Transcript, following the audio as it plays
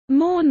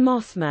Mon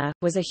Mothma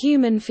was a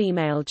human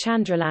female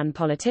Chandralan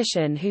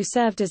politician who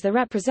served as the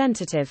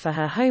representative for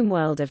her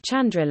homeworld of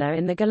Chandrila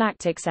in the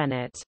Galactic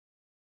Senate.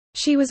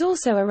 She was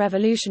also a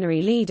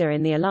revolutionary leader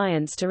in the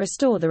alliance to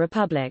restore the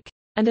Republic,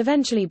 and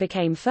eventually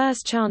became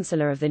first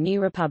Chancellor of the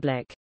new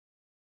Republic.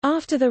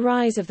 After the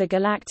rise of the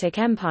Galactic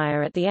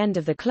Empire at the end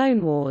of the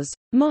Clone Wars,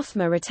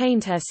 Mothma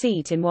retained her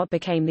seat in what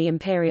became the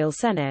Imperial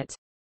Senate,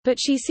 but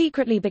she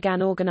secretly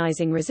began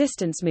organizing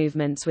resistance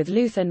movements with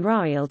Luthen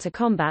Rael to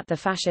combat the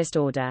fascist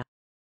order.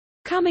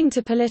 Coming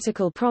to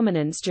political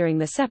prominence during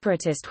the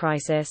separatist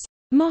crisis,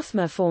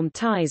 Mothma formed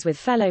ties with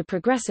fellow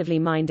progressively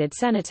minded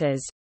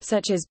senators,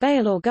 such as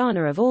Bail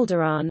Organa of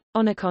Alderaan,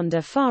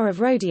 Onaconda Farr of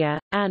Rhodia,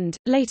 and,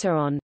 later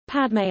on,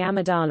 Padme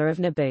Amidala of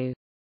Naboo.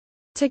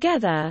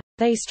 Together,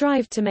 they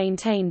strived to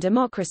maintain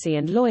democracy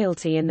and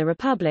loyalty in the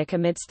Republic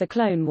amidst the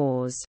Clone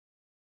Wars.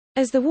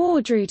 As the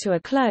war drew to a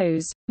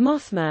close,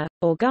 Mothma,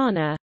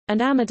 Organa, and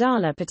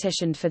Amidala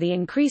petitioned for the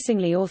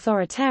increasingly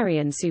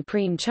authoritarian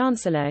Supreme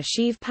Chancellor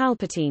Sheev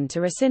Palpatine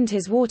to rescind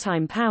his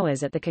wartime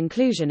powers at the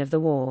conclusion of the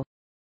war.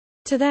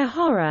 To their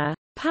horror,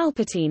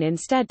 Palpatine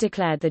instead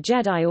declared the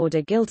Jedi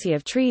Order guilty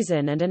of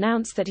treason and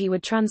announced that he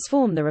would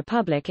transform the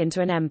Republic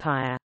into an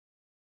empire.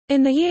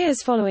 In the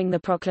years following the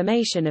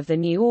proclamation of the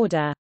new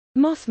order,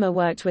 Mothma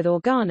worked with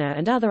Organa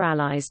and other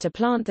allies to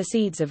plant the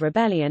seeds of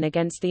rebellion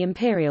against the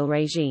imperial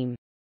regime.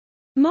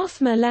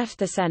 Mothma left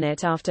the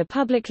Senate after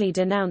publicly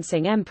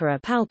denouncing Emperor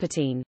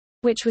Palpatine,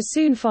 which was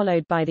soon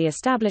followed by the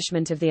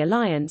establishment of the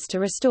alliance to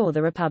restore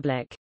the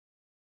Republic.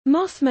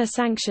 Mothma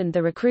sanctioned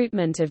the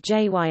recruitment of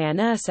Jyn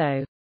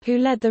Erso, who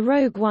led the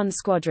Rogue One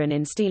squadron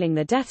in stealing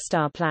the Death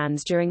Star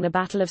plans during the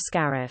Battle of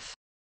Scarif.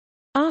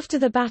 After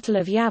the Battle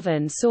of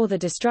Yavin saw the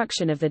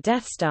destruction of the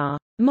Death Star,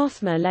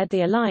 Mothma led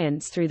the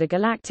alliance through the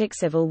Galactic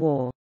Civil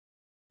War.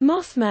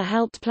 Mothma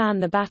helped plan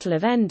the Battle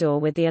of Endor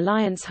with the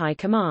Alliance High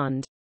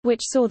Command,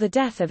 which saw the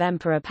death of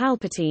Emperor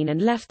Palpatine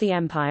and left the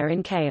Empire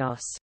in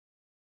chaos.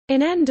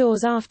 In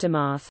Endor's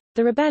aftermath,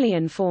 the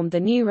rebellion formed the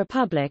New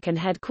Republic and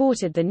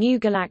headquartered the new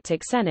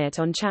Galactic Senate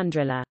on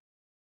Chandrila.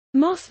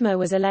 Mothma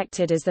was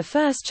elected as the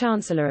first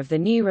Chancellor of the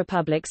New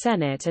Republic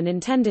Senate and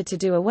intended to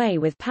do away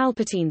with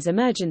Palpatine's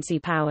emergency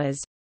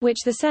powers, which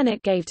the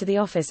Senate gave to the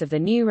office of the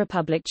New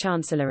Republic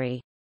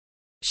Chancellery.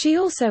 She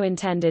also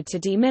intended to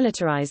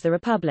demilitarize the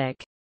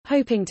Republic,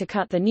 hoping to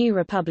cut the New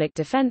Republic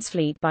defense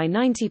fleet by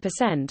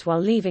 90% while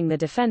leaving the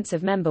defense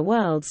of member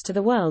worlds to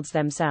the worlds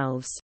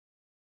themselves.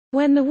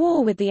 When the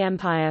war with the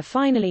Empire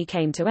finally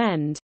came to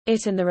end,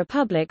 it and the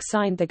Republic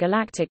signed the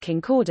Galactic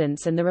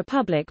Concordance and the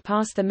Republic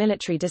passed the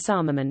Military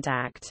Disarmament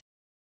Act.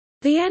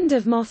 The end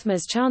of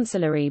Mothma's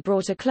chancellery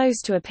brought a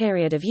close to a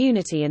period of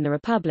unity in the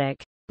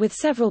Republic, with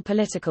several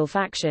political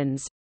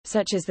factions,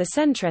 such as the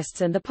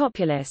centrists and the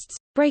populists,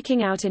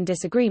 breaking out in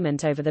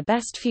disagreement over the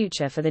best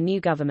future for the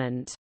new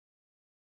government.